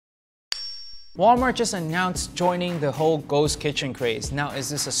Walmart just announced joining the whole ghost kitchen craze. Now, is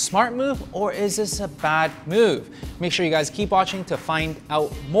this a smart move or is this a bad move? Make sure you guys keep watching to find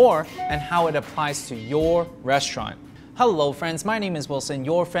out more and how it applies to your restaurant. Hello friends, my name is Wilson,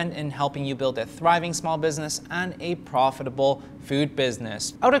 your friend in helping you build a thriving small business and a profitable food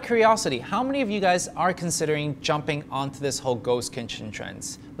business. Out of curiosity, how many of you guys are considering jumping onto this whole ghost kitchen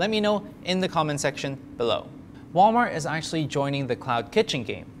trends? Let me know in the comment section below. Walmart is actually joining the cloud kitchen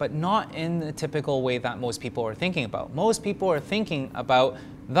game, but not in the typical way that most people are thinking about. Most people are thinking about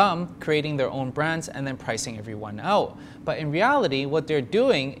them creating their own brands and then pricing everyone out. But in reality, what they're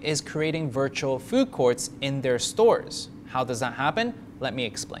doing is creating virtual food courts in their stores. How does that happen? Let me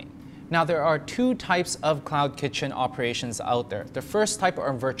explain. Now, there are two types of cloud kitchen operations out there. The first type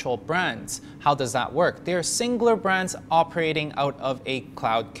are virtual brands. How does that work? They are singular brands operating out of a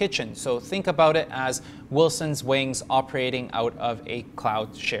cloud kitchen. So think about it as Wilson's Wings operating out of a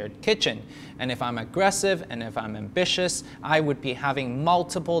cloud shared kitchen. And if I'm aggressive and if I'm ambitious, I would be having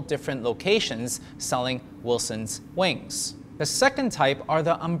multiple different locations selling Wilson's Wings. The second type are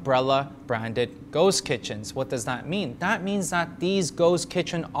the umbrella branded ghost kitchens. What does that mean? That means that these ghost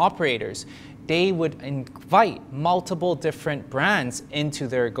kitchen operators, they would invite multiple different brands into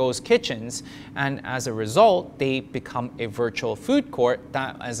their ghost kitchens, and as a result, they become a virtual food court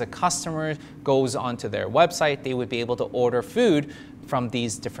that as a customer goes onto their website, they would be able to order food from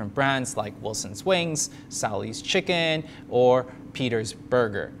these different brands like Wilson's Wings, Sally's Chicken, or Peter's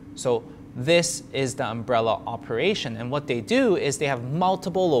Burger. So this is the umbrella operation, and what they do is they have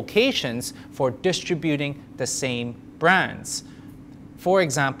multiple locations for distributing the same brands. For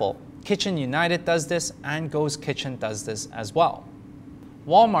example, Kitchen United does this and Ghost Kitchen does this as well.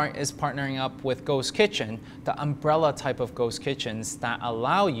 Walmart is partnering up with Ghost Kitchen, the umbrella type of ghost kitchens that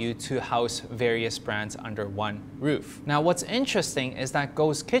allow you to house various brands under one roof. Now, what's interesting is that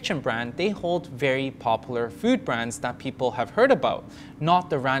Ghost Kitchen brand, they hold very popular food brands that people have heard about,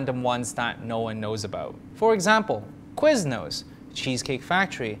 not the random ones that no one knows about. For example, Quiznos, Cheesecake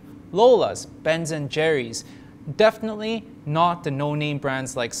Factory, Lola's, Ben & Jerry's, definitely not the no-name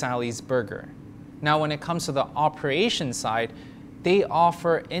brands like Sally's Burger. Now, when it comes to the operation side, they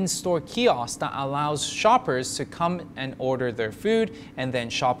offer in-store kiosks that allows shoppers to come and order their food and then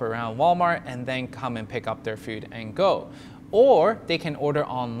shop around Walmart and then come and pick up their food and go. Or they can order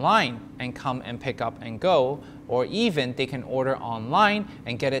online and come and pick up and go, or even they can order online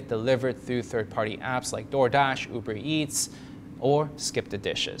and get it delivered through third-party apps like DoorDash, Uber Eats, or Skip the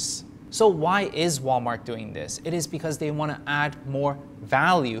Dishes. So why is Walmart doing this? It is because they want to add more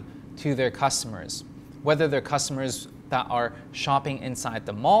value to their customers, whether they're customers that are shopping inside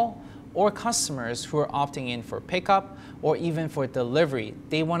the mall or customers who are opting in for pickup or even for delivery.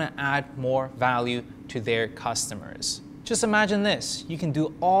 They want to add more value to their customers. Just imagine this, you can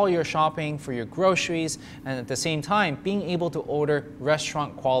do all your shopping for your groceries and at the same time being able to order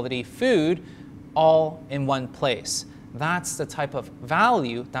restaurant quality food all in one place. That's the type of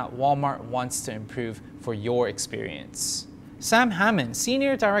value that Walmart wants to improve for your experience. Sam Hammond,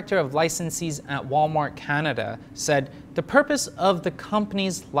 Senior Director of Licensees at Walmart Canada, said, "The purpose of the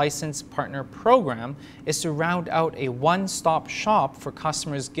company's License Partner Program is to round out a one-stop shop for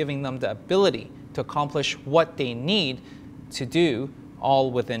customers, giving them the ability to accomplish what they need to do all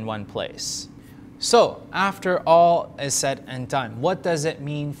within one place." So, after all is said and done, what does it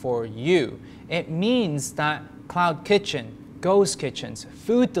mean for you? It means that cloud kitchen, ghost kitchens,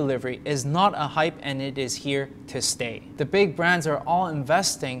 food delivery is not a hype and it is here to stay. The big brands are all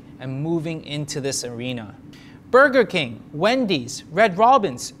investing and moving into this arena. Burger King, Wendy's, Red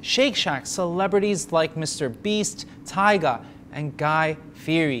Robin's, Shake Shack, celebrities like Mr. Beast, Tyga, and Guy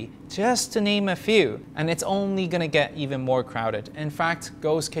Fieri, just to name a few. And it's only gonna get even more crowded. In fact,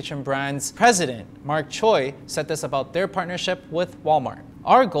 Ghost Kitchen Brand's president, Mark Choi, said this about their partnership with Walmart.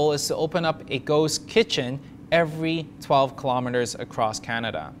 "Our goal is to open up a ghost kitchen every 12 kilometers across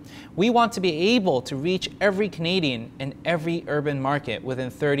Canada. We want to be able to reach every Canadian in every urban market within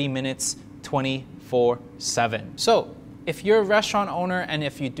 30 minutes, 24/7. So, if you're a restaurant owner and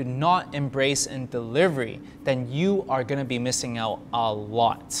if you do not embrace in delivery, then you are gonna be missing out a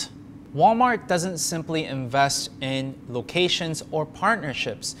lot. Walmart doesn't simply invest in locations or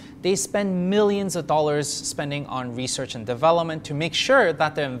partnerships. They spend millions of dollars spending on research and development to make sure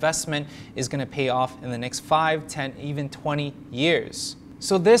that their investment is going to pay off in the next 5, 10, even 20 years.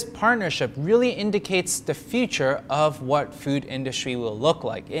 So this partnership really indicates the future of what food industry will look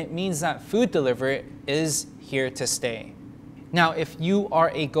like. It means that food delivery is here to stay. Now, if you are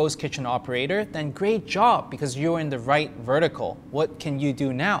a ghost kitchen operator, then great job because you're in the right vertical. What can you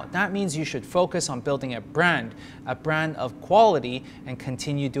do now? That means you should focus on building a brand of quality, and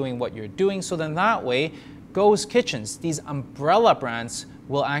continue doing what you're doing, so then that way, ghost kitchens, these umbrella brands,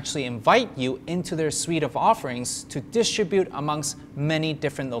 will actually invite you into their suite of offerings to distribute amongst many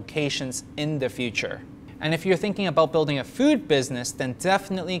different locations in the future. And if you're thinking about building a food business, then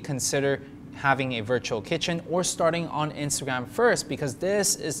definitely consider having a virtual kitchen or starting on Instagram first, because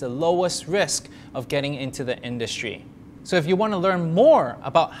this is the lowest risk of getting into the industry. So if you want to learn more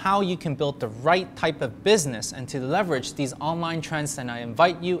about how you can build the right type of business and to leverage these online trends, then I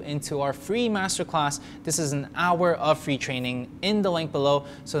invite you into our free masterclass. This is an hour of free training in the link below,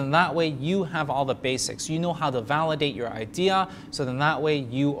 so then that way you have all the basics. You know how to validate your idea, so then that way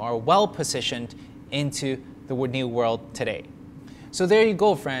you are well positioned into the new world today. So there you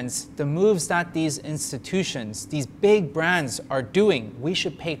go, friends. The moves that these institutions, these big brands are doing, we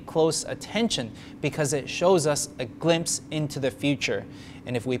should pay close attention because it shows us a glimpse into the future.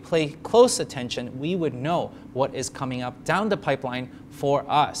 And if we pay close attention, we would know what is coming up down the pipeline for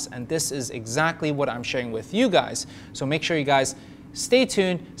us. And this is exactly what I'm sharing with you guys. So make sure you guys stay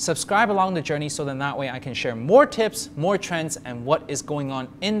tuned, subscribe along the journey, so then that way I can share more tips, more trends, and what is going on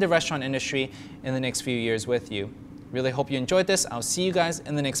in the restaurant industry in the next few years with you. Really hope you enjoyed this. I'll see you guys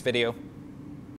in the next video.